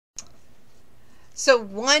So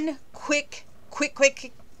one quick,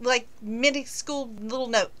 like mini school little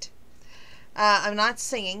note. I'm not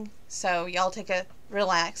singing, so y'all take a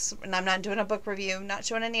relax. And I'm not doing a book review, not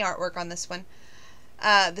showing any artwork on this one.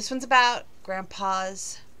 This one's about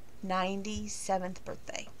Grandpa's 97th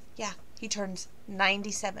birthday. Yeah, he turns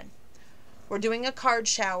 97. We're doing a card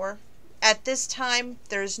shower. At this time,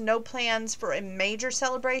 there's no plans for a major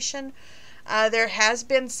celebration. There has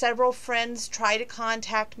been several friends try to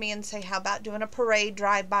contact me and say, how about doing a parade,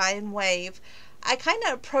 drive by and wave? I kind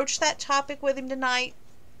of approached that topic with him tonight.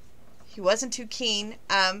 He wasn't too keen.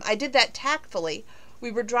 I did that tactfully.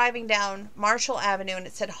 We were driving down Marshall Avenue and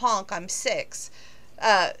it said, honk, I'm 6.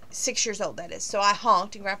 6 years old, that is. So I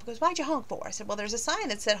honked, and Grandpa goes, why'd you honk for? I said, well, there's a sign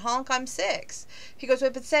that said, honk, I'm 6. He goes, well,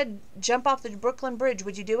 if it said, jump off the Brooklyn Bridge,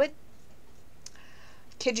 would you do it?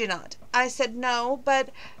 Kid you not. I said, no, but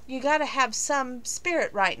you got to have some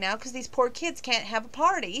spirit right now because these poor kids can't have a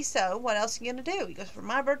party, so what else are you going to do? He goes, for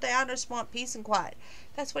my birthday, I just want peace and quiet.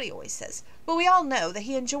 That's what he always says. But we all know that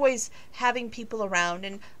he enjoys having people around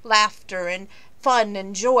and laughter and fun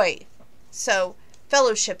and joy. So,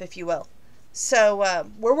 fellowship, if you will. So,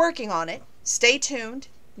 we're working on it. Stay tuned.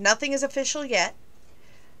 Nothing is official yet.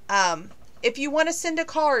 If you want to send a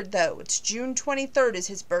card, though, it's June 23rd is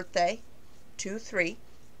his birthday. 2-3.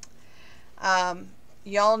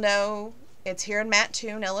 Y'all know it's here in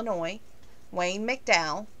Mattoon, Illinois. Wayne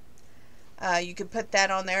McDowell. You could put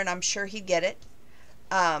that on there, and I'm sure he'd get it.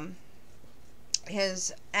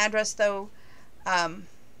 His address, though,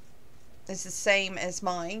 is the same as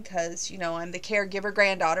mine because, you know, I'm the caregiver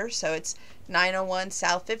granddaughter, so it's 901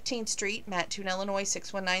 South 15th Street, Mattoon, Illinois,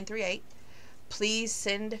 61938. Please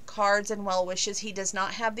send cards and well wishes. He does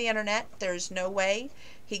not have the internet. There's no way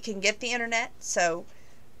he can get the internet, so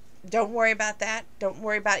don't worry about that. Don't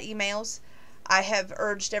worry about emails. I have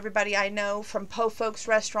urged everybody I know, from Po Folks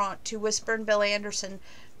Restaurant to Whisper and Bill Anderson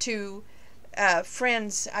to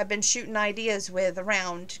friends I've been shooting ideas with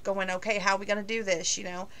around, going, okay, how are we going to do this, you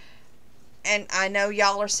know? And I know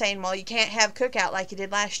y'all are saying, well, you can't have cookout like you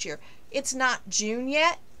did last year. It's not June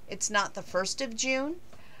yet. It's not the 1st of June.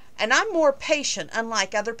 And I'm more patient,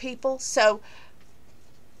 unlike other people. So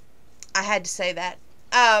I had to say that.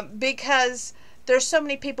 Because there's so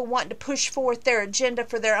many people wanting to push forth their agenda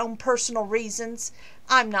for their own personal reasons.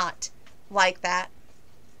 I'm not like that.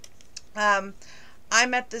 I'm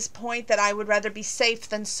at this point that I would rather be safe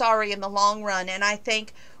than sorry in the long run. And I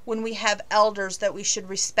think when we have elders that we should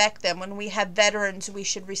respect them. When we have veterans, we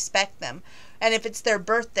should respect them. And if it's their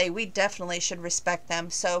birthday, we definitely should respect them.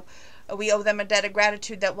 So we owe them a debt of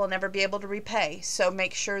gratitude that we'll never be able to repay. So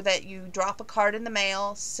make sure that you drop a card in the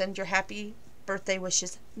mail, send your happy birthday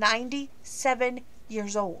wishes. 97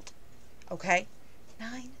 years old. Okay?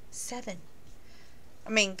 97. I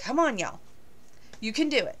mean, come on, y'all. You can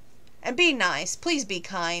do it. And be nice. Please be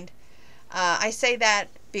kind. I say that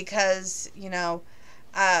because, you know,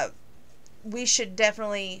 we should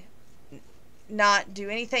definitely not do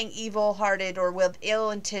anything evil-hearted or with ill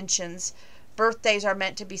intentions. Birthdays are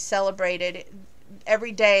meant to be celebrated.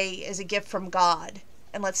 Every day is a gift from God.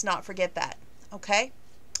 And let's not forget that. Okay?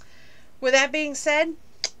 With that being said,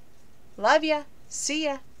 love ya. See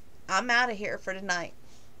ya. I'm out of here for tonight.